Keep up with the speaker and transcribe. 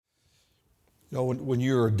You know, when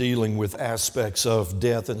you're dealing with aspects of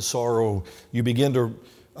death and sorrow, you begin to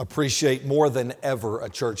appreciate more than ever a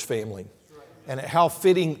church family. And how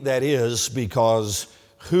fitting that is, because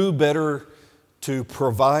who better to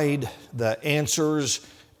provide the answers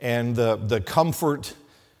and the comfort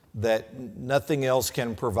that nothing else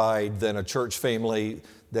can provide than a church family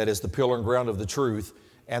that is the pillar and ground of the truth,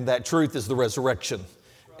 and that truth is the resurrection.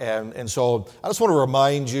 And so I just want to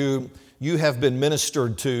remind you, you have been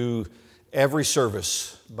ministered to every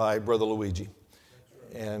service by Brother Luigi.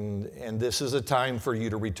 And this is a time for you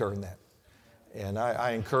to return that. And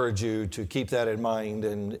I encourage you to keep that in mind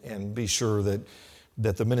and be sure that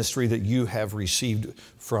the ministry that you have received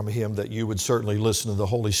from him, that you would certainly listen to the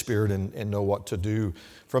Holy Spirit and know what to do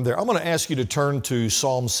from there. I'm going to ask you to turn to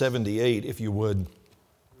Psalm 78, if you would.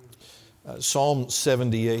 Psalm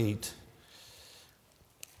 78.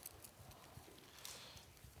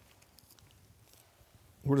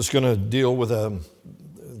 We're just going to deal with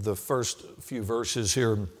the first few verses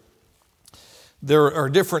here. There are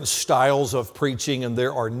different styles of preaching, and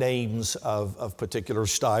there are names of particular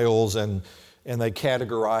styles, and they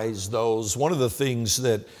categorize those. One of the things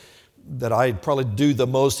that I probably do the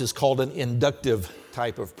most is called an inductive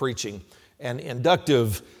type of preaching. And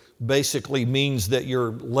inductive basically means that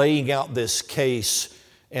you're laying out this case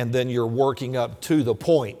and then you're working up to the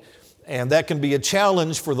point. And that can be a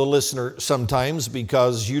challenge for the listener sometimes,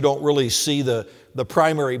 because you don't really see the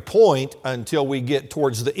primary point until we get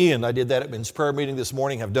towards the end. I did that at men's prayer meeting this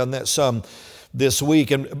morning. I've done that some this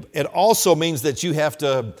week. And it also means that you have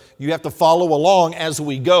to follow along as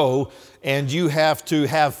we go, and you have to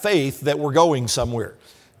have faith that we're going somewhere.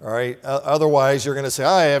 All right. Otherwise, you're going to say,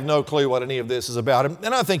 I have no clue what any of this is about. And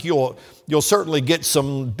I think you'll certainly get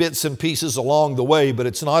some bits and pieces along the way, but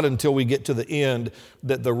it's not until we get to the end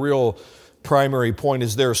that the real primary point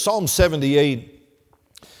is there. Psalm 78.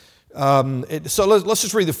 So let's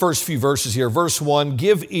just read the first few verses here. Verse 1,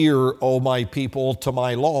 give ear, O my people, to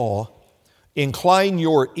my law. Incline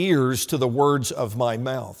your ears to the words of my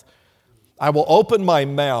mouth. I will open my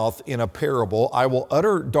mouth in a parable. I will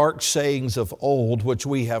utter dark sayings of old, which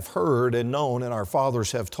we have heard and known, and our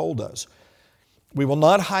fathers have told us. We will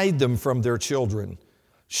not hide them from their children,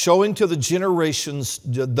 showing to the generation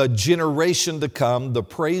to come the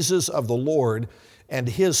praises of the Lord and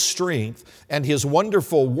his strength and his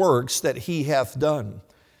wonderful works that he hath done.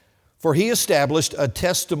 For he established a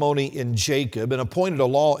testimony in Jacob and appointed a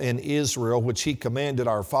law in Israel, which he commanded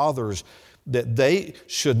our fathers, that they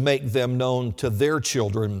should make them known to their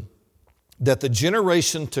children, that the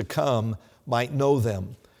generation to come might know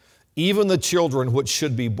them, even the children which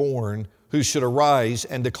should be born, who should arise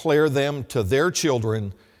and declare them to their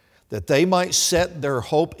children, that they might set their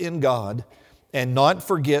hope in God and not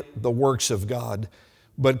forget the works of God,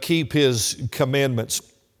 but keep his commandments.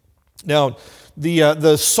 Now,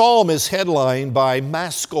 the psalm is headlined by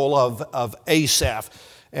Maskil of Asaph.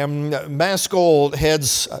 And Maskil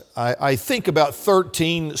heads, I think, about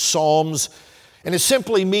 13 psalms, and it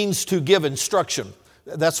simply means to give instruction.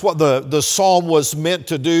 That's what the psalm was meant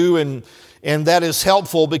to do, and that is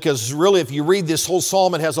helpful, because really if you read this whole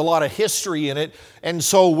psalm, it has a lot of history in it. And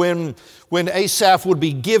so when Asaph would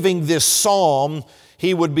be giving this psalm,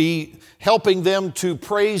 he would be helping them to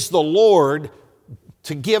praise the Lord,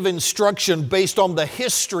 to give instruction based on the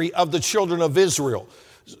history of the children of Israel.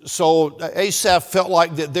 So Asaph felt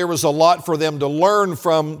like that there was a lot for them to learn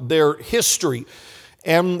from their history.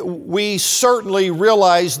 And we certainly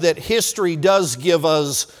realize that history does give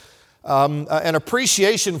us an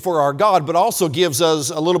appreciation for our God, but also gives us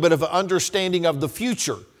a little bit of an understanding of the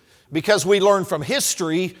future. Because we learn from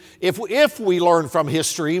history, if we learn from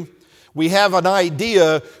history, we have an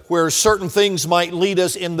idea where certain things might lead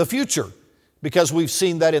us in the future, because we've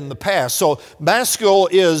seen that in the past. So Maskil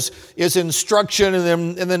is instruction,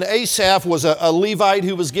 and then Asaph was a Levite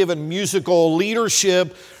who was given musical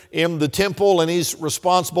leadership in the temple, and he's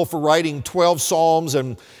responsible for writing 12 psalms,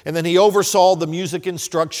 and then he oversaw the music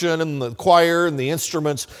instruction and the choir and the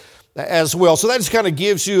instruments as well. So that just kind of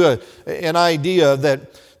gives you an idea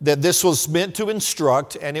that this was meant to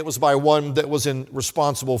instruct, and it was by one that was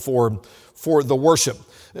responsible for the worship.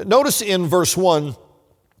 Notice in verse 1,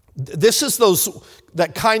 this is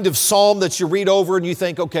that kind of psalm that you read over and you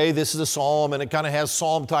think, okay, this is a psalm, and it kind of has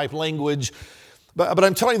psalm-type language. But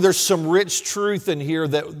I'm telling you, there's some rich truth in here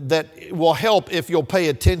that will help if you'll pay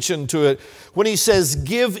attention to it. When he says,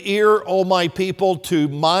 give ear, O my people, to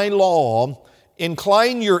my law,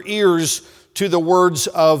 incline your ears to the words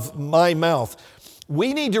of my mouth.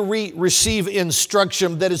 We need to receive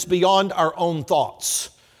instruction that is beyond our own thoughts.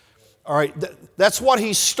 All right, that's what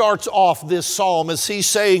he starts off this psalm, is he's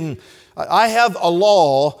saying, I have a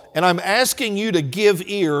law, and I'm asking you to give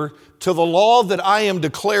ear to the law that I am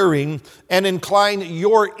declaring and incline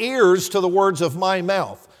your ears to the words of my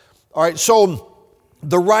mouth. All right, so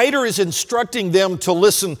the writer is instructing them to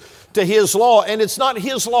listen to his law, and it's not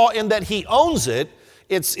his law in that he owns it.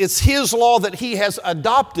 It's his law that he has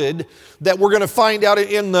adopted that we're going to find out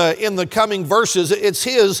in the coming verses. It's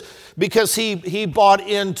his because he bought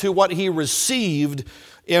into what he received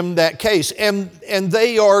in that case. And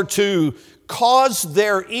they are to cause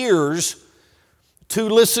their ears to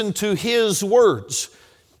listen to his words.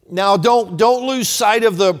 Now, don't lose sight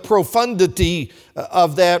of the profundity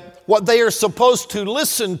of that. What they are supposed to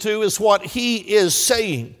listen to is what he is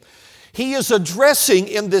saying. He is addressing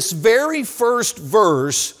in this very first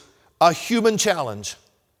verse a human challenge,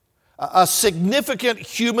 a significant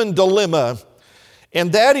human dilemma,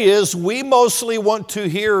 and that is we mostly want to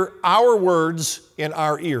hear our words in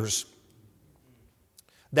our ears.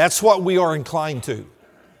 That's what we are inclined to.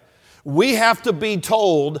 We have to be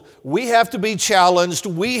told, we have to be challenged,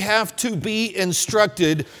 we have to be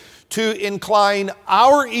instructed to incline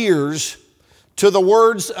our ears to the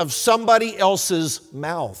words of somebody else's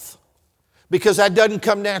mouth, because that doesn't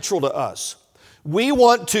come natural to us. We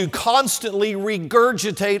want to constantly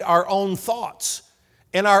regurgitate our own thoughts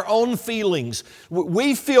and our own feelings.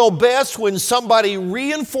 We feel best when somebody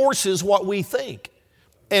reinforces what we think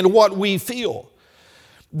and what we feel.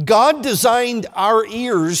 God designed our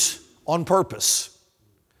ears on purpose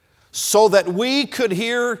so that we could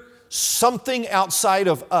hear something outside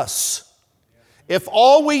of us. If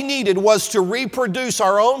all we needed was to reproduce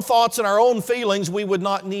our own thoughts and our own feelings, we would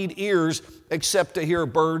not need ears except to hear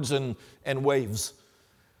birds and waves.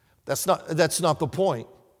 That's not the point.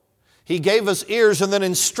 He gave us ears and then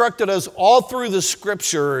instructed us all through the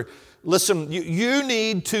Scripture. Listen, you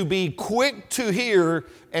need to be quick to hear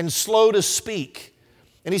and slow to speak.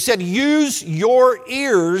 And he said, use your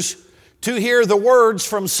ears to hear the words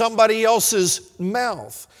from somebody else's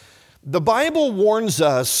mouth. The Bible warns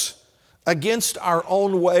us against our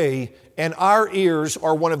own way, and our ears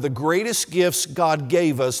are one of the greatest gifts God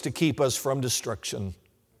gave us to keep us from destruction.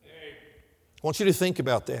 I want you to think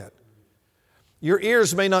about that. Your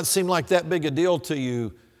ears may not seem like that big a deal to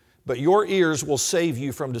you, but your ears will save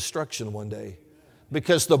you from destruction one day.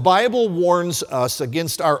 Because the Bible warns us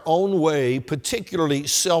against our own way, particularly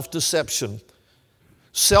self-deception.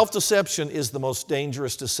 Self-deception is the most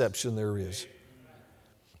dangerous deception there is.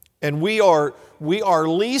 And we are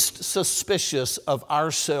least suspicious of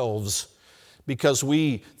ourselves because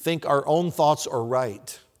we think our own thoughts are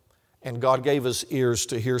right. And God gave us ears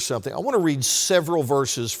to hear something. I want to read several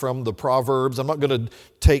verses from the Proverbs. I'm not going to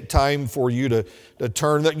take time for you to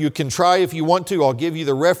turn. You can try if you want to. I'll give you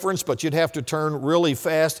the reference, but you'd have to turn really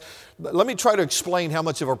fast. Let me try to explain how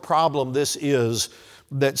much of a problem this is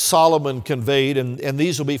that Solomon conveyed. And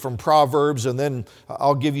these will be from Proverbs, and then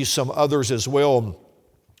I'll give you some others as well.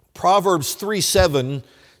 Proverbs 3:7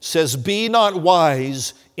 says, "Be not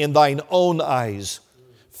wise in thine own eyes.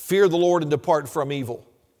 Fear the Lord and depart from evil."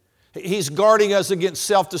 He's guarding us against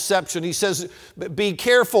self-deception. He says, be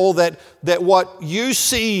careful that what you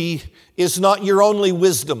see is not your only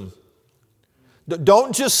wisdom.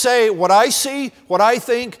 Don't just say what I see, what I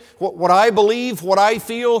think, what I believe, what I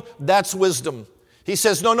feel, that's wisdom. He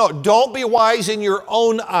says, no, don't be wise in your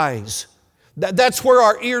own eyes. That's where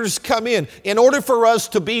our ears come in. In order for us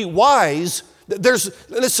to be wise, there's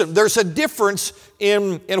a difference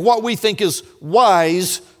in what we think is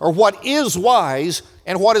wise or what is wise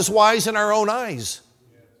and what is wise in our own eyes.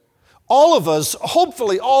 All of us,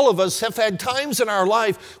 hopefully all of us, have had times in our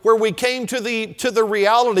life where we came to the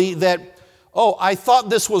reality that, I thought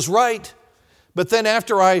this was right, but then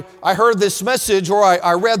after I heard this message, or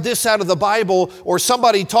I read this out of the Bible, or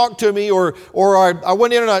somebody talked to me, or I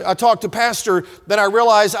went in and I talked to pastor, then I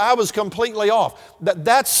realized I was completely off.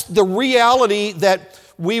 That's the reality, that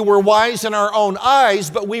we were wise in our own eyes,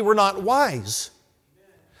 but we were not wise.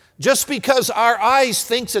 Just because our eyes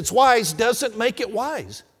thinks it's wise doesn't make it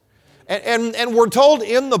wise. And we're told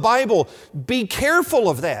in the Bible, be careful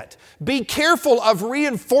of that. Be careful of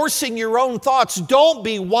reinforcing your own thoughts. Don't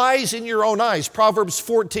be wise in your own eyes. Proverbs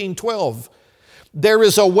 14:12. There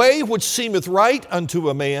is a way which seemeth right unto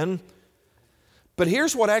a man, but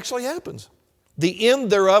here's what actually happens. The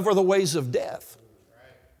end thereof are the ways of death.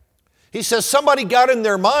 He says somebody got in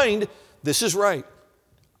their mind, this is right.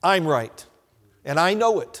 I'm right. And I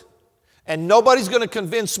know it. And nobody's going to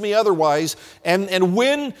convince me otherwise. And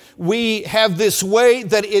when we have this way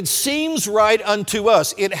that it seems right unto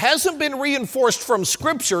us, it hasn't been reinforced from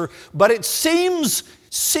Scripture, but it seems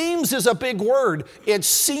is a big word. It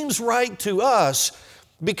seems right to us.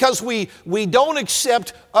 because we don't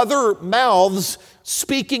accept other mouths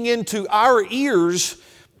speaking into our ears,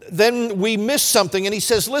 then we miss something. And he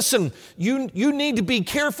says, listen, you need to be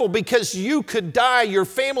careful because you could die, your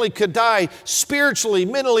family could die spiritually,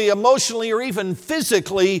 mentally, emotionally, or even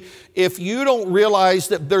physically if you don't realize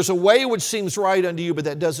that there's a way which seems right unto you, but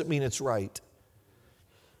that doesn't mean it's right.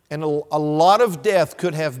 And a lot of death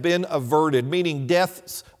could have been averted, meaning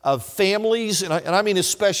deaths of families, and I mean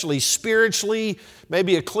especially spiritually,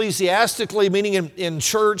 maybe ecclesiastically, meaning in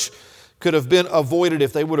church, could have been avoided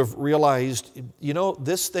if they would have realized,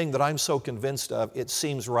 this thing that I'm so convinced of, it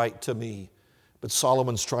seems right to me. But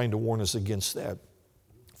Solomon's trying to warn us against that.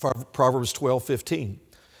 Proverbs 12:15.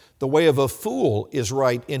 The way of a fool is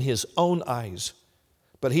right in his own eyes,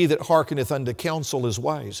 but he that hearkeneth unto counsel is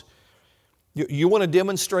wise. You want to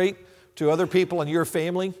demonstrate to other people in your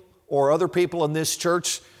family or other people in this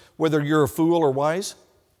church whether you're a fool or wise?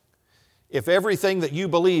 If everything that you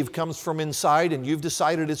believe comes from inside and you've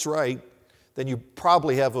decided it's right, then you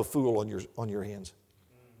probably have a fool on your hands.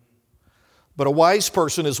 But a wise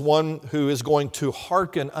person is one who is going to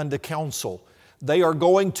hearken unto counsel. They are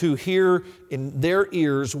going to hear in their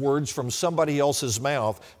ears words from somebody else's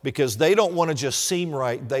mouth because they don't want to just seem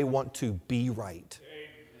right, they want to be right.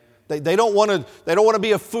 They don't want to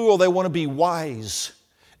be a fool, they want to be wise.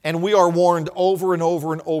 And we are warned over and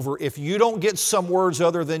over and over, if you don't get some words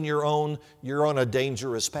other than your own, you're on a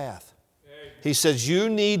dangerous path. He says, you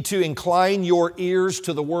need to incline your ears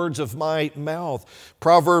to the words of my mouth.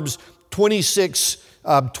 Proverbs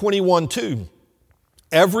 26:21-2.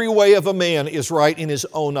 Every way of a man is right in his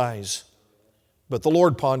own eyes, but the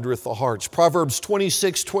Lord pondereth the hearts. Proverbs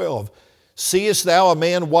 26:12. Seest thou a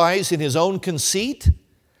man wise in his own conceit?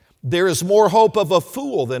 There is more hope of a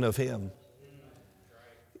fool than of him.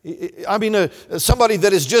 I mean, somebody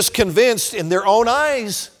that is just convinced in their own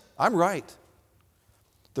eyes, I'm right.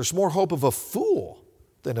 There's more hope of a fool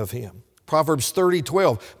than of him. Proverbs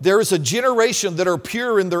 30:12. There is a generation that are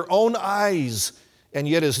pure in their own eyes, and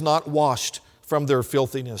yet is not washed from their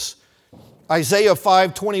filthiness. Isaiah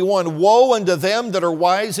 5:21. Woe unto them that are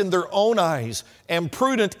wise in their own eyes, and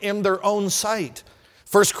prudent in their own sight.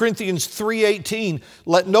 1 Corinthians 3:18.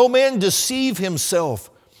 Let no man deceive himself.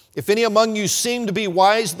 If any among you seem to be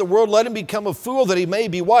wise in the world, let him become a fool that he may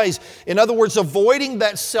be wise. In other words, avoiding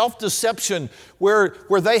that self-deception where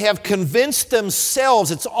they have convinced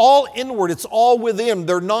themselves. It's all inward. It's all within.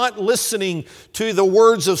 They're not listening to the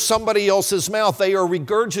words of somebody else's mouth. They are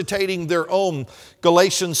regurgitating their own.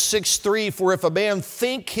 Galatians 6:3, for if a man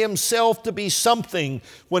think himself to be something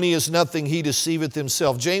when he is nothing, he deceiveth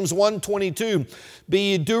himself. James 1:22,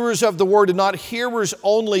 be ye doers of the word and not hearers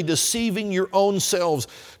only, deceiving your own selves.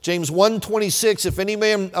 James 1:26, if any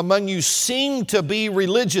man among you seem to be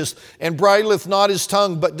religious and bridleth not his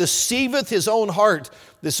tongue, but deceiveth his own heart,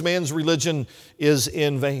 this man's religion is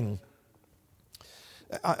in vain.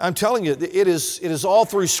 I'm telling you, it is all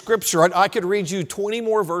through Scripture. I could read you 20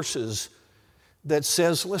 more verses that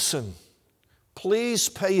says, listen, please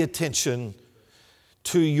pay attention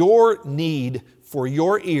to your need for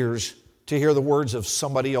your ears to hear the words of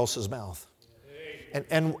somebody else's mouth.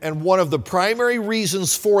 And one of the primary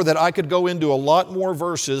reasons for that, I could go into a lot more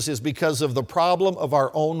verses, is because of the problem of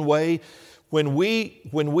our own way. When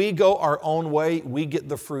we go our own way, we get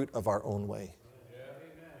the fruit of our own way.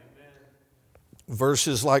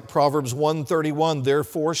 Verses like Proverbs 1:31,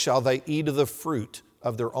 therefore shall they eat of the fruit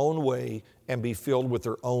of their own way and be filled with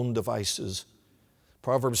their own devices.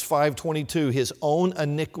 Proverbs 5:22, his own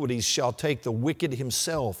iniquities shall take the wicked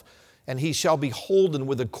himself, and he shall be holden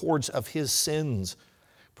with the cords of his sins.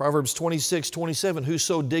 Proverbs 26:27,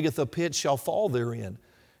 whoso diggeth a pit shall fall therein,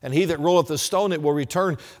 and he that rolleth a stone, it will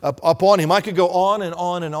return upon him. I could go on and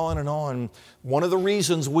on and on and on. One of the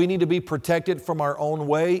reasons we need to be protected from our own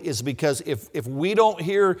way is because if we don't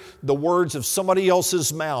hear the words of somebody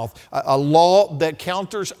else's mouth, a law that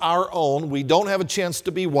counters our own, we don't have a chance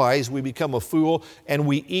to be wise, we become a fool, and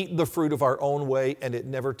we eat the fruit of our own way, and it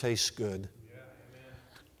never tastes good.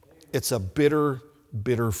 It's a bitter,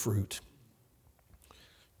 bitter fruit.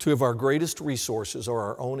 Two of our greatest resources are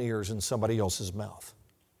our own ears and somebody else's mouth.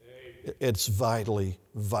 It's vitally,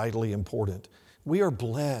 vitally important. We are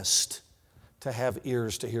blessed to have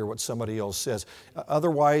ears to hear what somebody else says.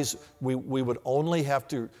 Otherwise, we would only have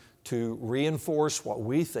to reinforce what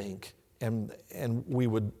we think, and we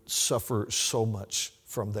would suffer so much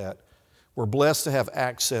from that. We're blessed to have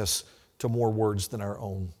access to more words than our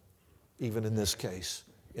own, even in this case,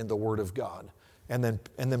 in the Word of God. And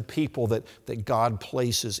then people that God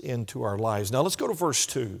places into our lives. Now let's go to verse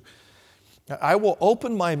 2. I will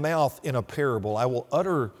open my mouth in a parable. I will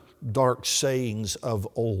utter dark sayings of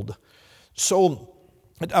old. So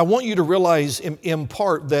I want you to realize in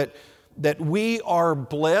part that we are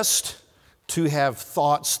blessed to have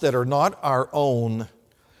thoughts that are not our own,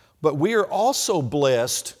 but we are also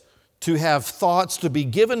blessed to have thoughts, to be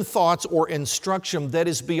given thoughts or instruction that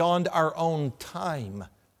is beyond our own time.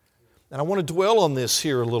 And I want to dwell on this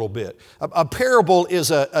here a little bit. A parable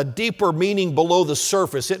is a deeper meaning below the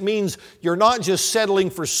surface. It means you're not just settling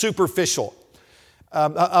for superficial.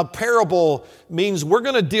 A parable means we're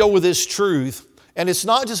going to deal with this truth, and it's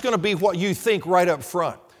not just going to be what you think right up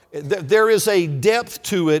front. There is a depth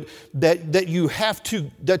to it that you have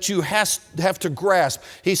to grasp.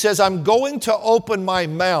 He says, I'm going to open my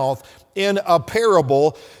mouth in a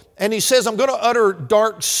parable, and he says, I'm going to utter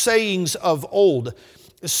dark sayings of old.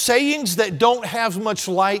 Sayings that don't have much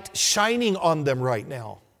light shining on them right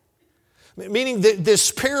now. Meaning that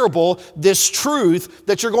this parable, this truth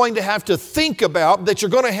that you're going to have to think about, that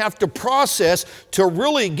you're going to have to process to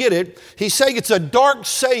really get it. He's saying it's a dark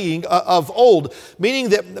saying of old, meaning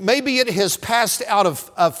that maybe it has passed out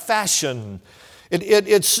of fashion.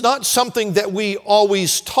 It's not something that we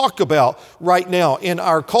always talk about right now in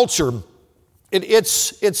our culture.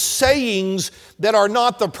 It's sayings that are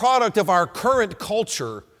not the product of our current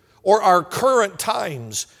culture or our current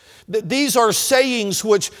times. These are sayings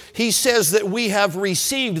which he says that we have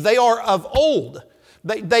received. They are of old.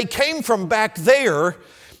 They came from back there.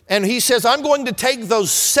 And he says, I'm going to take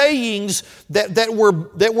those sayings that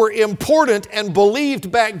were important and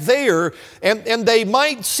believed back there, and they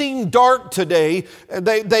might seem dark today.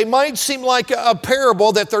 They might seem like a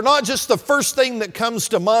parable, that they're not just the first thing that comes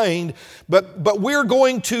to mind, but we're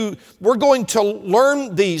going to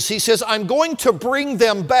learn these. He says, I'm going to bring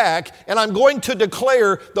them back, and I'm going to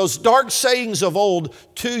declare those dark sayings of old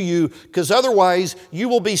to you, because otherwise you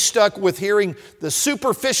will be stuck with hearing the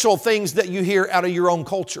superficial things that you hear out of your own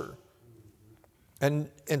culture.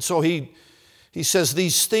 And so he says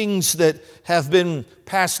these things that have been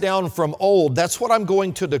passed down from old, that's what I'm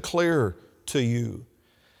going to declare to you.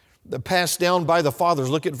 The passed down by the fathers.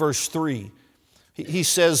 Look at verse 3. He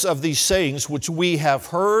says of these sayings which we have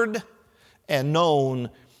heard and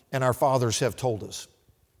known and our fathers have told us.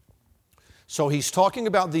 So he's talking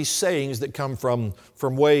about these sayings that come from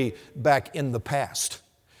way back in the past,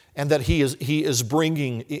 and that he is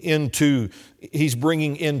bringing into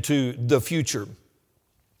the future.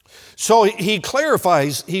 So he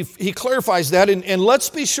clarifies that, and let's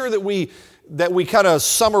be sure that we kind of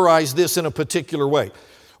summarize this in a particular way.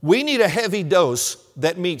 We need a heavy dose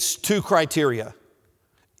that meets two criteria.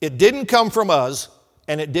 It didn't come from us,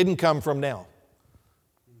 and it didn't come from now.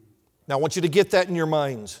 Now I want you to get that in your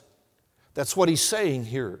minds. That's what he's saying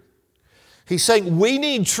here. He's saying we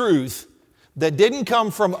need truth that didn't come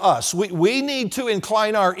from us. We need to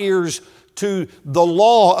incline our ears to the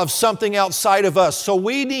law of something outside of us. So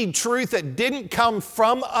we need truth that didn't come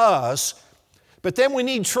from us, but then we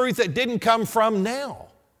need truth that didn't come from now.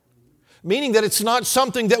 Meaning that it's not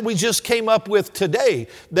something that we just came up with today,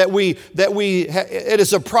 it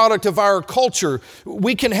is a product of our culture.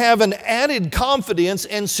 We can have an added confidence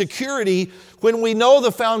and security when we know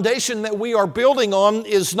the foundation that we are building on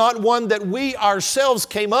is not one that we ourselves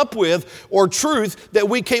came up with, or truth that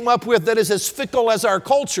we came up with that is as fickle as our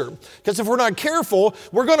culture. Because if we're not careful,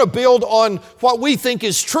 we're going to build on what we think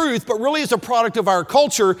is truth, but really is a product of our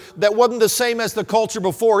culture that wasn't the same as the culture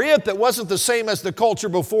before it, that wasn't the same as the culture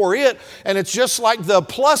before it. And it's just like the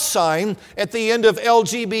plus sign at the end of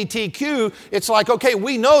LGBTQ. It's like, okay,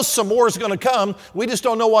 we know some more is going to come. We just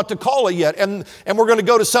don't know what to call it yet. And we're going to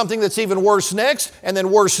go to something that's even worse next, and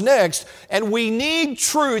then worse next. And we need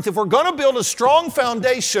truth. If we're going to build a strong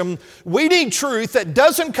foundation, we need truth that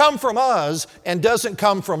doesn't come from us and doesn't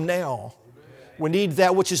come from now. We need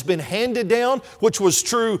that which has been handed down, which was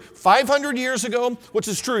true 500 years ago, which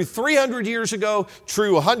is true 300 years ago,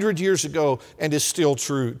 true 100 years ago, and is still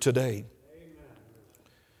true today.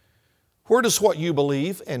 Where does what you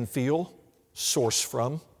believe and feel source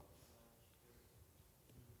from?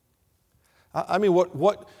 I mean,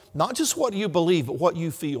 what? Not just what you believe, but what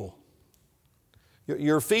you feel.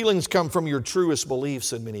 Your feelings come from your truest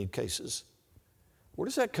beliefs in many cases. Where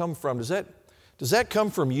does that come from? Does that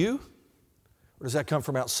come from you? Or does that come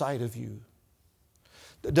from outside of you?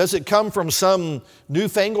 Does it come from some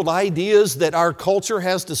newfangled ideas that our culture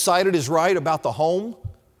has decided is right about the home?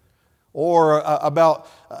 Or about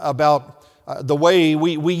the way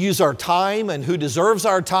we use our time and who deserves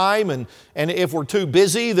our time, and if we're too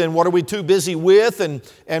busy, then what are we too busy with,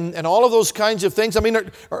 and all of those kinds of things. I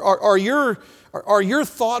mean, are Are your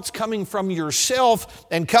thoughts coming from yourself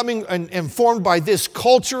and coming and informed by this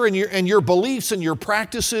culture and your beliefs and your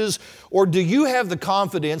practices? Or do you have the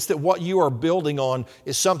confidence that what you are building on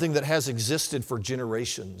is something that has existed for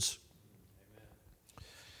generations?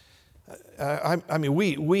 I mean,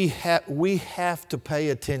 we have to pay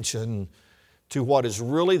attention to what is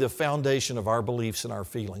really the foundation of our beliefs and our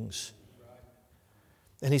feelings.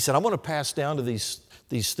 And he said, I'm going to pass down to these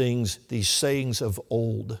things, these sayings of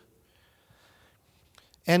old.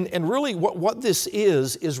 And really what this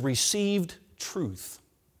is received truth.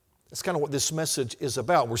 That's kind of what this message is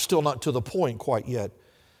about. We're still not to the point quite yet.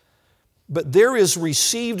 But there is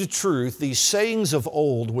received truth, these sayings of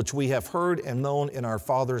old, which we have heard and known and our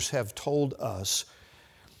fathers have told us.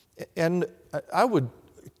 And I would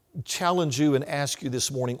challenge you and ask you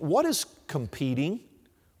this morning, what is competing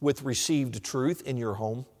with received truth in your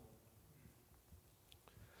home?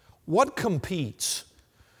 What competes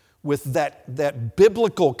with that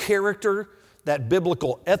biblical character, that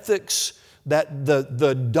biblical ethics, that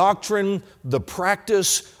the doctrine, the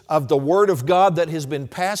practice of the Word of God that has been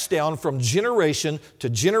passed down from generation to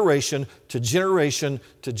generation to generation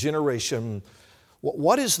to generation?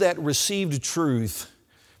 What is that received truth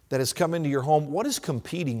that has come into your home? What is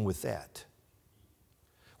competing with that?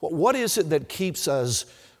 What is it that keeps us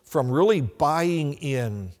from really buying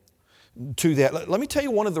in to that? Let me tell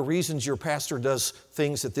you one of the reasons your pastor does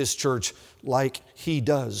things at this church like he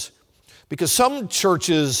does. Because some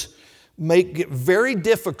churches make it very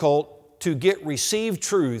difficult to get received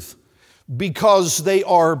truth because they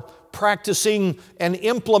are practicing and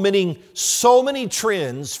implementing so many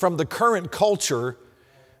trends from the current culture.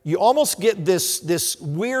 You almost get this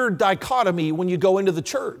weird dichotomy when you go into the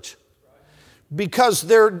church, because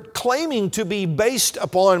they're claiming to be based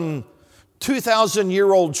upon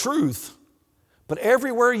 2,000-year-old truth, but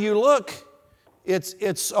everywhere you look, it's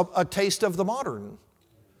a taste of the modern.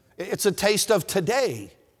 It's a taste of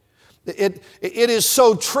today. It is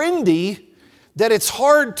so trendy that it's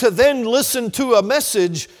hard to then listen to a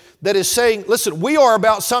message that is saying, listen, we are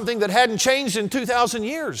about something that hadn't changed in 2,000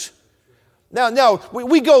 years. Now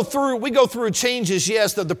we go through changes,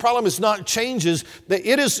 yes. The problem is not changes.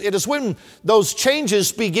 It is when those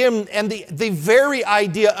changes begin and the very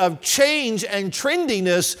idea of change and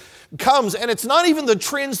trendiness comes. And it's not even the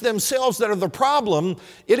trends themselves that are the problem.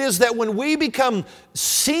 It is that when we become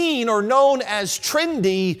seen or known as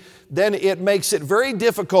trendy, then it makes it very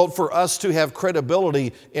difficult for us to have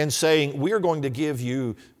credibility in saying, we are going to give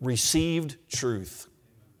you received truth.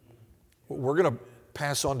 We're going to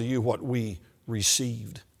pass on to you what we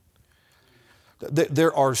received.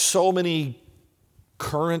 There are so many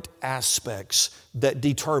current aspects that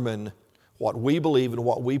determine what we believe and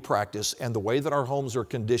what we practice and the way that our homes are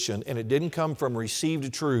conditioned. And it didn't come from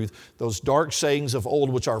received truth, those dark sayings of old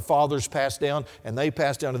which our fathers passed down, and they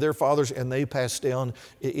passed down to their fathers, and they passed down.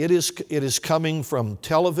 It is coming from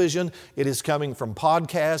television. It is coming from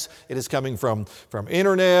podcasts. It is coming from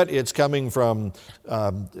internet. It's coming from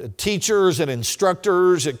teachers and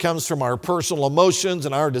instructors. It comes from our personal emotions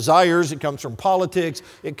and our desires. It comes from politics.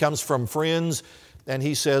 It comes from friends. And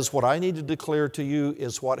he says, what I need to declare to you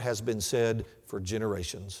is what has been said for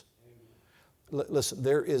generations. Listen,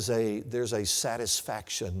 there's a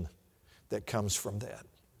satisfaction that comes from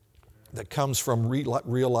that comes from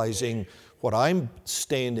realizing what I'm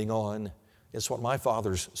standing on is what my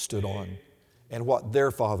fathers stood on, and what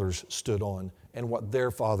their fathers stood on, and what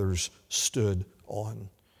their fathers stood on.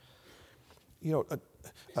 You know,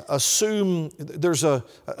 assume there's a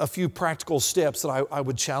few practical steps that I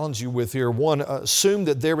would challenge you with here. One, assume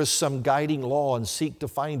that there is some guiding law and seek to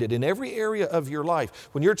find it in every area of your life.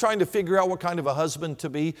 When you're trying to figure out what kind of a husband to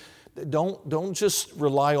be, don't just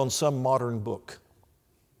rely on some modern book.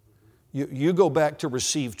 You go back to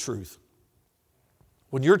receive truth.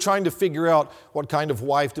 When you're trying to figure out what kind of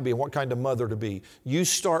wife to be and what kind of mother to be, you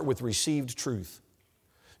start with received truth.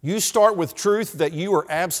 You start with truth that you are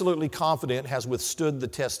absolutely confident has withstood the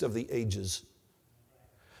test of the ages.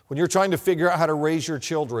 When you're trying to figure out how to raise your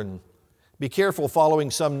children, be careful following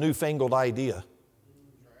some newfangled idea.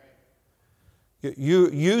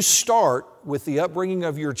 You start with the upbringing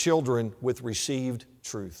of your children with received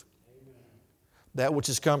truth. That which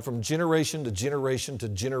has come from generation to generation to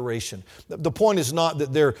generation. The point is not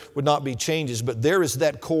that there would not be changes, but there is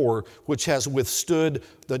that core which has withstood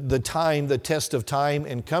the time, the test of time,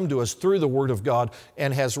 and come to us through the Word of God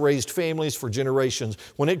and has raised families for generations.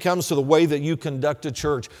 When it comes to the way that you conduct a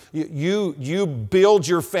church, you build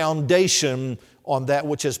your foundation on that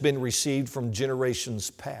which has been received from generations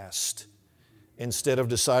past, instead of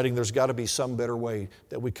deciding there's got to be some better way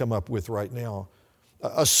that we come up with right now.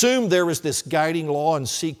 Assume there is this guiding law and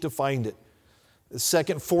seek to find it.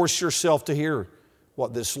 Second, force yourself to hear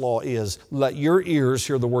what this law is. Let your ears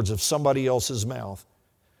hear the words of somebody else's mouth.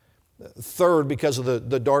 Third, because of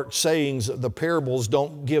the dark sayings, the parables,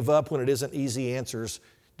 don't give up when it isn't easy answers.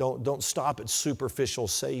 Don't stop at superficial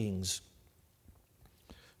sayings.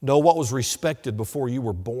 Know what was respected before you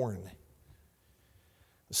were born.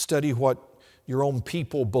 Study what your own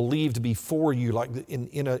people believed before you, like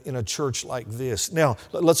in a church like this. Now,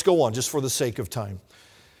 let's go on, just for the sake of time.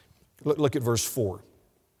 Look at verse 4.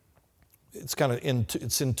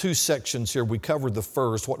 It's in two sections here. We covered the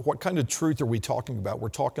first. What kind of truth are we talking about? We're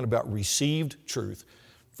talking about received truth.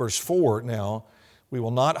 Verse 4 now, we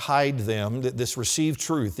will not hide them, this received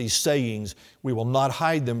truth, these sayings, we will not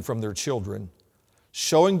hide them from their children,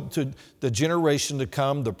 showing to the generation to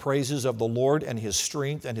come the praises of the Lord and His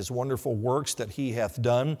strength and His wonderful works that He hath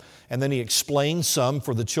done. And then He explains some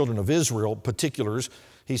for the children of Israel, particulars.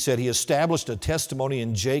 He said, He established a testimony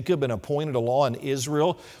in Jacob and appointed a law in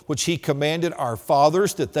Israel, which He commanded our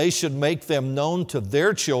fathers, that they should make them known to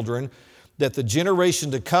their children, that the generation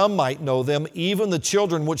to come might know them, even the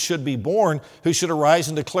children which should be born, who should arise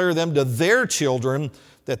and declare them to their children,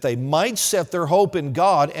 that they might set their hope in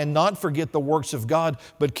God and not forget the works of God,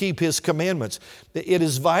 but keep His commandments. It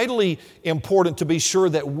is vitally important to be sure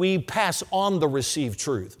that we pass on the received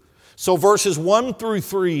truth. So verses 1 through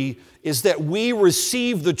 3 is that we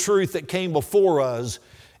receive the truth that came before us,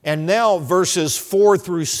 and now verses 4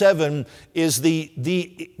 through 7 is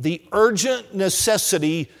the urgent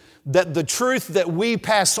necessity that the truth that we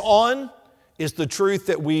pass on is the truth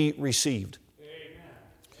that we received.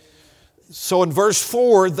 So in verse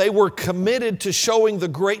 4, they were committed to showing the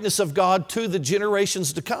greatness of God to the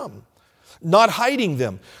generations to come. Not hiding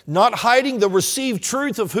them, not hiding the received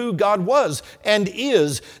truth of who God was and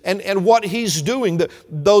is and what He's doing.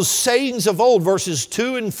 Those sayings of old, verses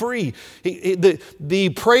 2 and 3, the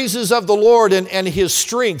praises of the Lord and His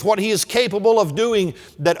strength, what He is capable of doing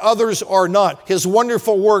that others are not, His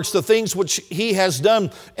wonderful works, the things which He has done,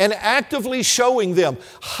 and actively showing them,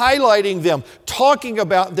 highlighting them, talking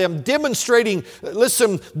about them, demonstrating,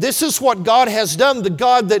 listen, this is what God has done, the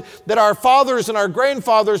God that our fathers and our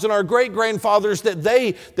grandfathers and our great-grandfathers that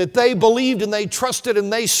they believed and they trusted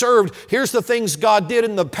and they served. Here's the things God did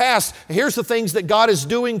in the past. Here's the things that God is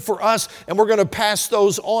doing for us, and we're going to pass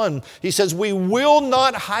those on. He says, we will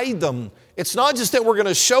not hide them. It's not just that we're going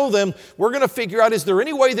to show them. We're going to figure out, is there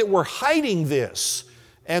any way that we're hiding this?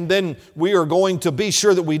 And then we are going to be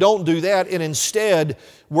sure that we don't do that, and instead,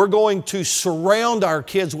 we're going to surround our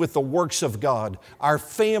kids with the works of God, our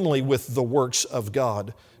family with the works of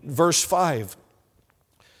God. Verse 5.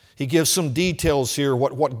 He gives some details here.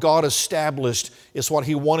 What God established is what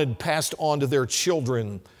He wanted passed on to their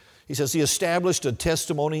children. He says He established a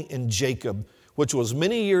testimony in Jacob, which was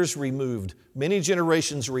many years removed, many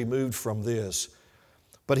generations removed from this.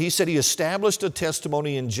 But He said He established a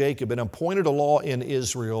testimony in Jacob and appointed a law in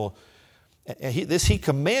Israel. And He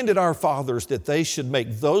commanded our fathers that they should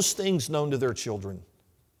make those things known to their children,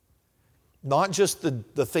 not just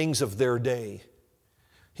the things of their day.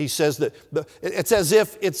 He says that it's as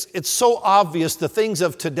if it's so obvious the things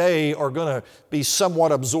of today are going to be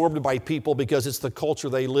somewhat absorbed by people because it's the culture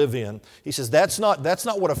they live in. He says that's not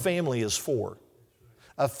what a family is for.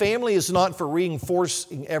 A family is not for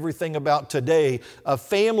reinforcing everything about today. A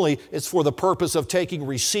family is for the purpose of taking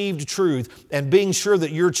received truth and being sure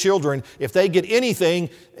that your children, if they get anything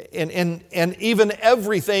and even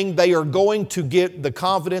everything, they are going to get the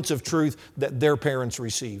confidence of truth that their parents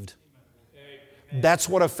received. That's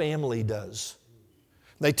what a family does.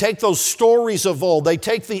 They take those stories of old, they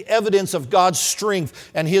take the evidence of God's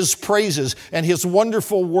strength and His praises and His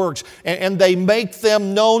wonderful works, and they make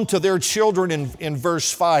them known to their children in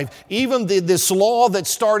verse 5. Even this law that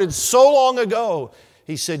started so long ago,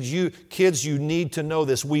 He said, you kids, you need to know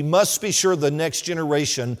this. We must be sure the next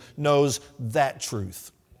generation knows that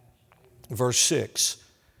truth. Verse 6,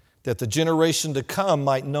 that the generation to come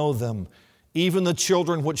might know them, even the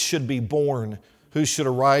children which should be born, who should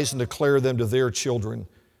arise and declare them to their children.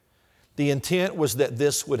 The intent was that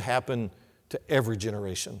this would happen to every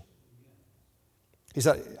generation. He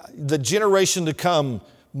said, the generation to come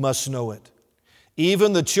must know it.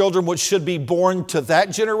 Even the children which should be born to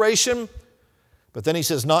that generation. But then He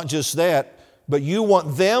says, not just that, but you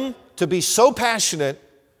want them to be so passionate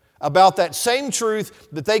about that same truth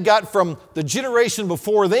that they got from the generation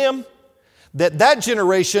before them, that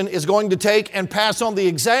generation is going to take and pass on the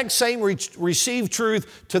exact same received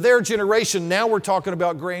truth to their generation. Now we're talking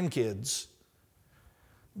about grandkids.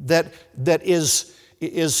 That is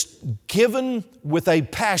given with a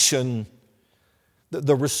passion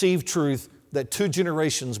the received truth that two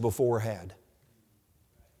generations before had.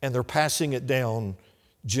 and they're passing it down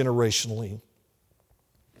generationally.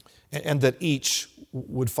 And that each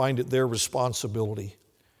would find it their responsibility.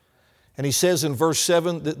 And he says in verse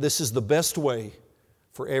 7 that this is the best way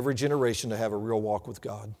for every generation to have a real walk with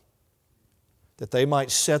God. That they might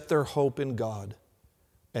set their hope in God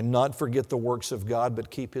and not forget the works of God, but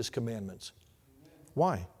keep His commandments.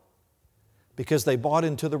 Why? Because they bought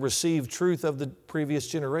into the received truth of the previous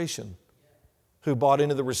generation, who bought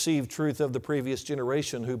into the received truth of the previous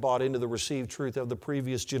generation, who bought into the received truth of the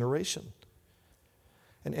previous generation.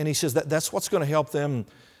 And he says that's what's going to help them,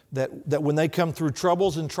 that when they come through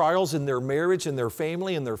troubles and trials in their marriage and their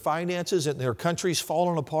family and their finances and their countries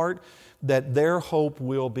falling apart, that their hope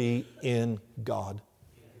will be in God.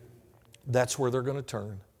 That's where they're going to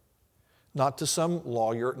turn. Not to some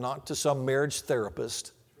lawyer, not to some marriage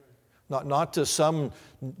therapist, not to some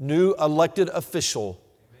new elected official.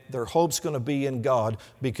 Their hope's going to be in God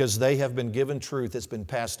because they have been given truth that's been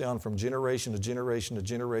passed down from generation to generation to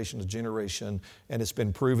generation to generation, and it's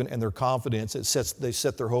been proven, and their confidence, they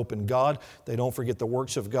set their hope in God. They don't forget the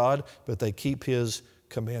works of God, but they keep His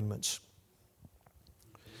commandments.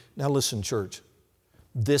 Now listen, church,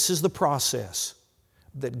 this is the process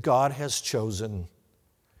that God has chosen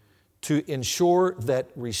to ensure that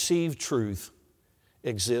received truth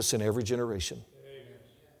exists in every generation.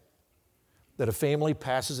 That a family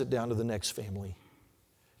passes it down to the next family,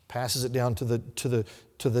 passes it down to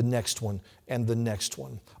the next one and the next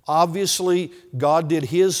one. Obviously, God did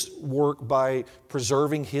His work by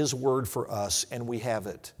preserving His word for us, and we have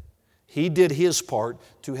it. He did His part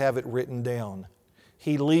to have it written down.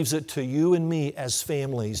 He leaves it to you and me as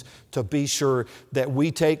families to be sure that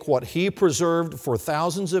we take what He preserved for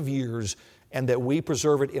thousands of years and that we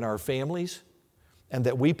preserve it in our families, and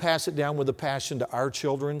that we pass it down with a passion to our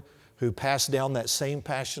children, who pass down that same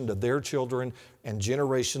passion to their children and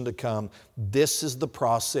generation to come. This is the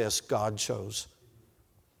process God chose.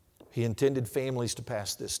 He intended families to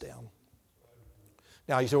pass this down.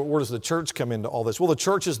 Now, you say, where does the church come into all this? Well, the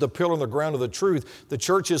church is the pillar and the ground of the truth. The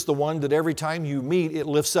church is the one that every time you meet, it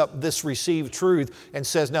lifts up this received truth and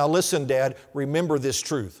says, now listen, Dad, remember this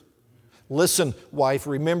truth. Listen, wife,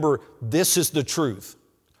 remember this is the truth.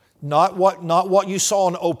 Not what you saw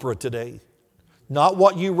on Oprah today. Not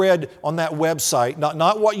what you read on that website,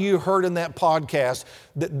 not what you heard in that podcast.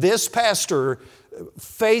 That this pastor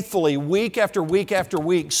faithfully, week after week after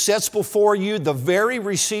week, sets before you the very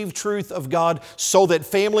received truth of God so that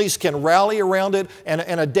families can rally around it, and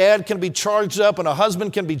a dad can be charged up and a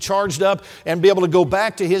husband can be charged up and be able to go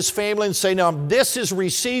back to his family and say, now this is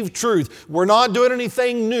received truth. We're not doing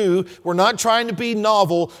anything new. We're not trying to be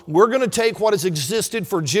novel. We're going to take what has existed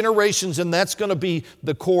for generations, and that's going to be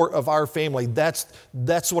the core of our family. That's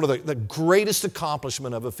one of the greatest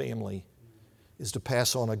accomplishment of a family, is to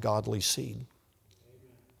pass on a godly seed.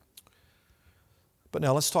 But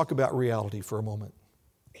now let's talk about reality for a moment.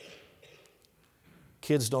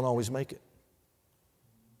 Kids don't always make it.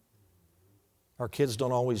 Our kids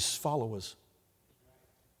don't always follow us.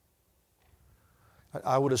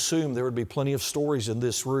 I would assume there would be plenty of stories in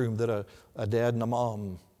this room that a dad and a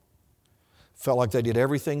mom felt like they did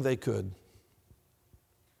everything they could,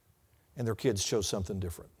 and their kids chose something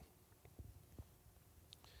different.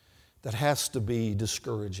 That has to be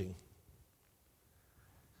discouraging.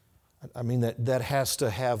 I mean, that has to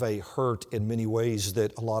have a hurt in many ways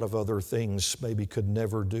that a lot of other things maybe could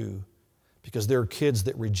never do, because there are kids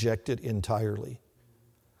that reject it entirely.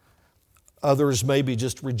 Others maybe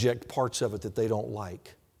just reject parts of it that they don't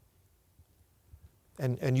like.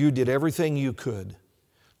 And you did everything you could.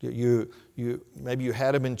 Maybe you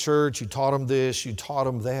had them in church, you taught them this, you taught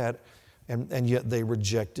them that, and yet they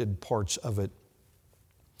rejected parts of it.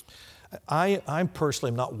 I personally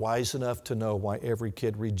am not wise enough to know why every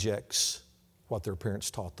kid rejects what their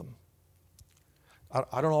parents taught them.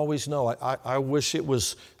 I don't always know. I wish it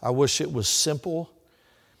was simple.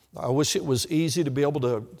 I wish it was easy to be able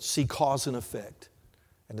to see cause and effect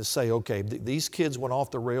and to say, okay, these kids went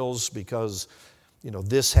off the rails because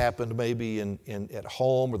this happened maybe at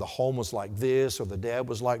home, or the home was like this, or the dad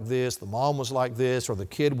was like this, the mom was like this, or the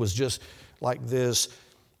kid was just like this.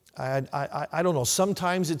 I don't know.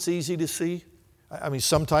 Sometimes it's easy to see. I mean,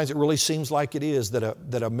 sometimes it really seems like it is,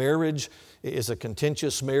 that a marriage is a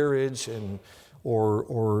contentious marriage,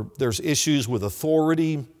 or there's issues with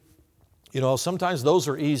authority. Sometimes those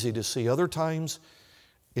are easy to see. Other times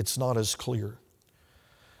it's not as clear.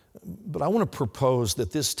 But I want to propose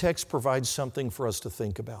that this text provides something for us to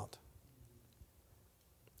think about.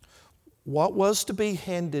 What was to be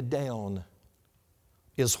handed down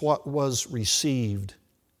is what was received.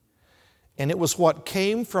 And it was what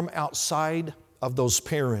came from outside of those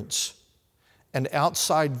parents and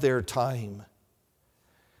outside their time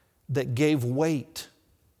that gave weight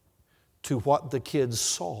to what the kids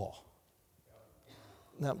saw.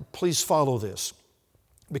 Now, please follow this,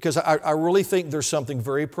 because I really think there's something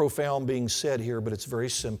very profound being said here, but it's very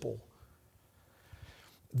simple.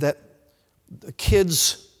 That the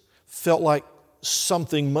kids felt like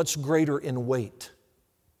something much greater in weight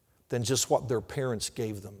than just what their parents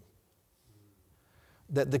gave them.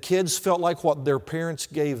 That the kids felt like what their parents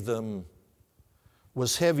gave them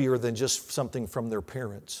was heavier than just something from their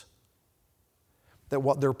parents. That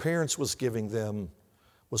what their parents was giving them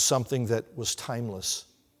was something that was timeless,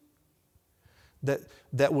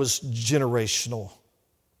 that was generational,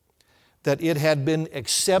 that it had been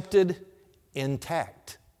accepted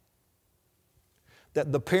intact,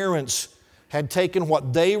 that the parents had taken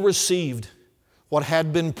what they received, what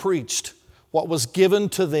had been preached, what was given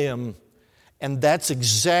to them, and that's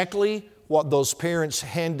exactly what those parents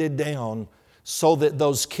handed down so that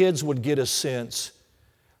those kids would get a sense,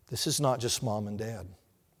 this is not just mom and dad.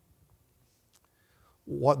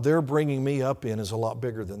 What they're bringing me up in is a lot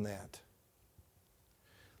bigger than that.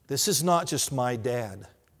 This is not just my dad.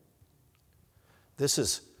 This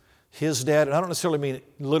is his dad, and I don't necessarily mean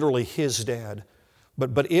literally his dad,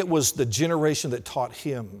 but it was the generation that taught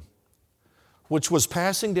him, which was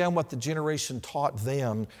passing down what the generation taught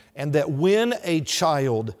them, and that when a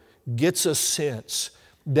child gets a sense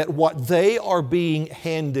that what they are being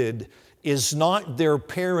handed is not their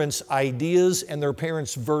parents' ideas and their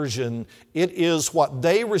parents' version, it is what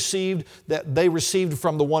they received, that they received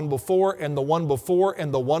from the one before and the one before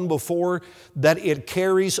and the one before, that it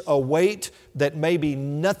carries a weight that maybe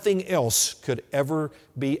nothing else could ever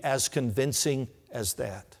be as convincing as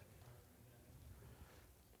that.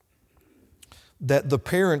 That the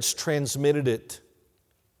parents transmitted it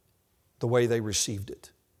the way they received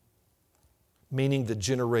it, meaning the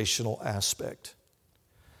generational aspect.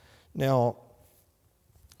 Now,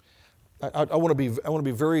 I want to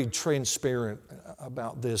be very transparent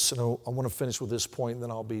about this, and I want to finish with this point, and then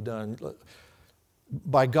I'll be done.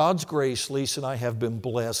 By God's grace, Lisa and I have been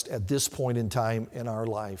blessed at this point in time in our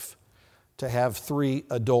life to have 3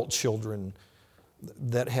 adult children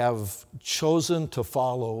that have chosen to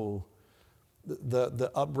follow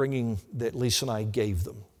the upbringing that Lisa and I gave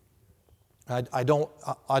them. I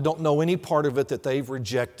don't know any part of it that they've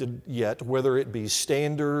rejected yet, whether it be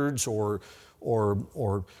standards or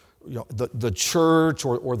the church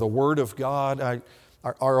or the Word of God.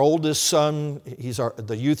 Our oldest son, he's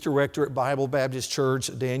the youth director at Bible Baptist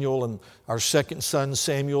Church, Daniel, and our second son,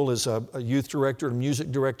 Samuel, is a youth director and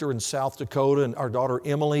music director in South Dakota, and our daughter,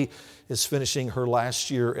 Emily, is finishing her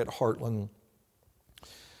last year at Heartland.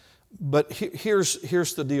 But here's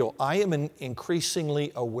the deal. I am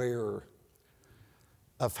increasingly aware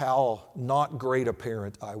of how not great a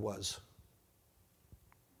parent I was.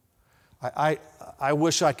 I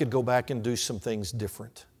wish I could go back and do some things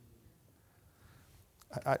different.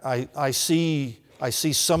 I see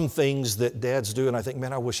some things that dads do, and I think,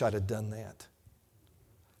 man, I wish I'd have done that.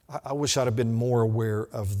 I wish I'd have been more aware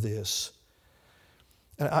of this.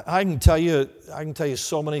 And I can tell you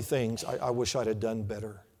so many things I wish I'd have done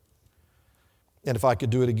better. And if I could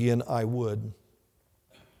do it again, I would.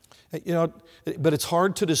 You know, but it's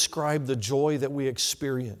hard to describe the joy that we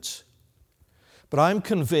experience. But I'm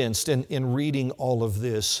convinced in reading all of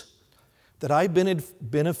this that I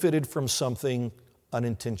benefited from something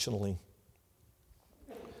unintentionally.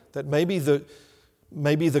 That maybe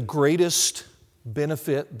the greatest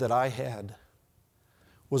benefit that I had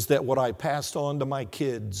was that what I passed on to my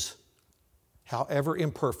kids, however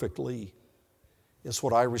imperfectly, is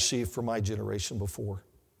what I received from my generation before.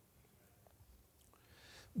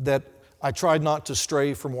 That I tried not to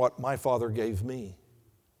stray from what my father gave me.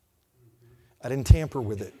 I didn't tamper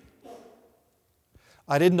with it.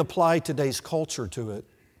 I didn't apply today's culture to it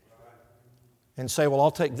and say, well,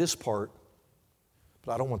 I'll take this part,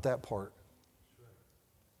 but I don't want that part.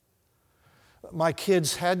 My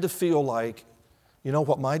kids had to feel like, you know,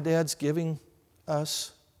 what my dad's giving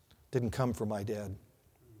us didn't come from my dad.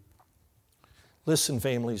 Listen,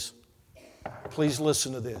 families, please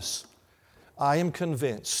listen to this. I am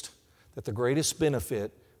convinced that the greatest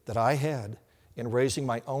benefit that I had in raising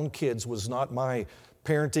my own kids was not my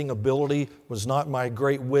parenting ability, was not my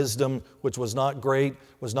great wisdom, which was not great,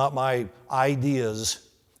 was not my ideas.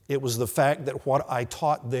 It was the fact that what I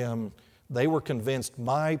taught them, they were convinced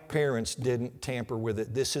my parents didn't tamper with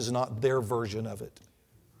it. This is not their version of it.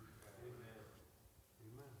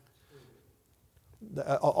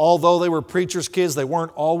 Although they were preachers' kids, they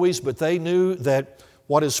weren't always, but they knew that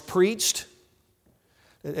what is preached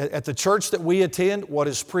at the church that we attend, what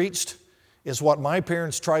is preached is what my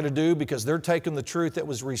parents try to do, because they're taking the truth that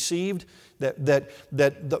was received, that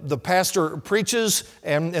the pastor preaches,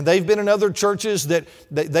 and they've been in other churches, that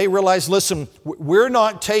they realize, listen, we're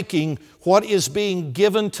not taking what is being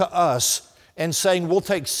given to us and saying we'll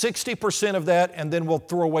take 60% of that and then we'll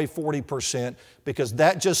throw away 40%, because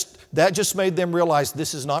that just made them realize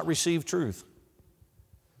this is not received truth.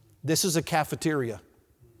 This is a cafeteria.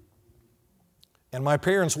 And my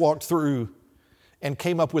parents walked through and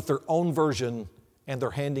came up with their own version, and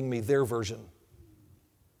they're handing me their version.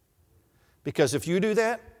 Because if you do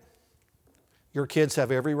that, your kids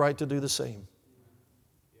have every right to do the same.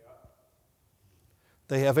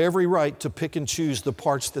 They have every right to pick and choose the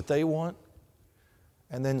parts that they want,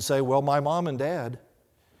 and then say, well, my mom and dad,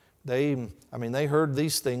 they heard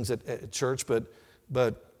these things at church, but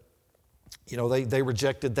they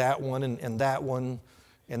rejected that one and that one,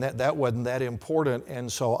 and that wasn't that important, and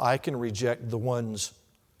so I can reject the ones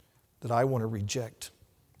that I want to reject.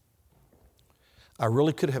 I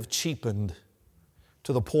really could have cheapened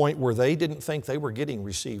to the point where they didn't think they were getting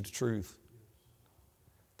received truth.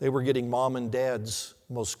 They were getting mom and dad's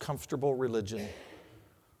most comfortable religion,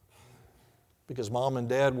 because mom and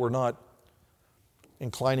dad were not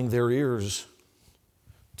inclining their ears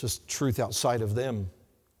to truth outside of them.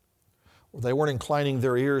 They weren't inclining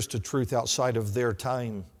their ears to truth outside of their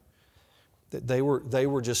time. That they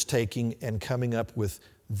were just taking and coming up with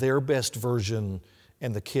their best version,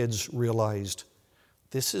 and the kids realized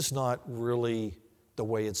this is not really the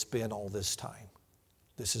way it's been all this time.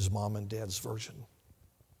 This is mom and dad's version.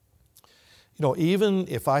 Even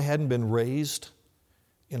if I hadn't been raised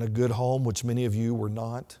in a good home, which many of you were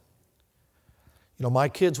not, my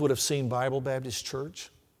kids would have seen Bible Baptist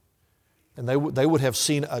Church. And they would have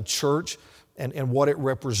seen a church and what it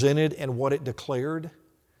represented and what it declared.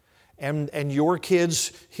 And your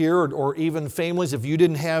kids here, or even families, if you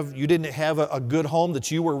didn't have a good home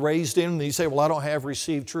that you were raised in, and you say, well, I don't have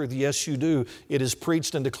received truth. Yes, you do. It is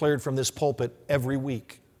preached and declared from this pulpit every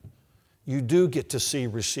week. You do get to see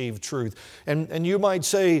received truth. And you might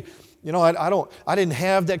say, I didn't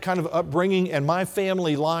have that kind of upbringing, and my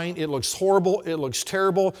family line, it looks horrible, it looks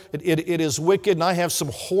terrible, it is wicked, and I have some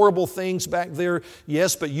horrible things back there.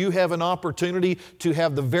 Yes, but you have an opportunity to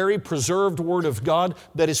have the very preserved Word of God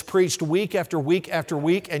that is preached week after week after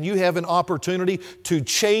week, and you have an opportunity to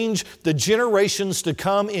change the generations to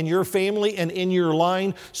come in your family and in your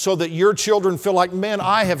line, so that your children feel like, man,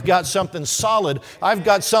 I have got something solid. I've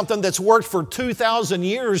got something that's worked for 2,000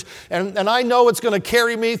 years, and I know it's going to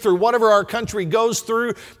carry me through whatever our country goes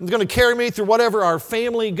through. It's going to carry me through whatever our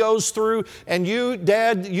family goes through. And you,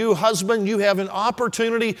 dad, you, husband, you have an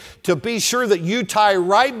opportunity to be sure that you tie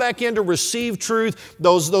right back into received truth.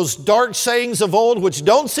 Those dark sayings of old, which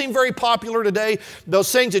don't seem very popular today, those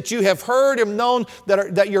things that you have heard and known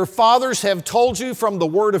that your fathers have told you from the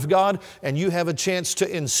Word of God, and you have a chance to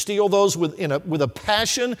instill those with a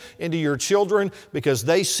passion into your children, because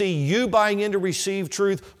they see you buying into received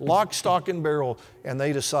truth, lock, stock, and barrel, and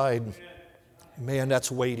they decide, man,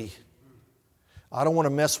 that's weighty. I don't want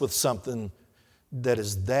to mess with something that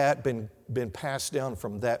has been passed down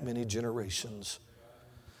from that many generations.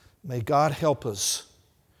 May God help us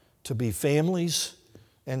to be families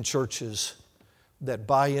and churches that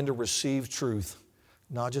buy into received truth,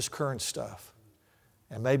 not just current stuff,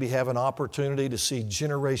 and maybe have an opportunity to see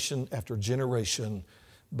generation after generation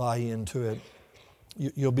buy into it.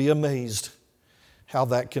 You'll be amazed how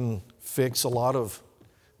that can fix a lot of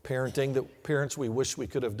parenting that parents we wish we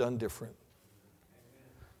could have done different.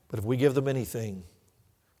 But if we give them anything,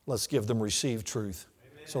 let's give them received truth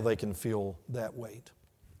so they can feel that weight.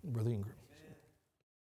 Brother Ingram.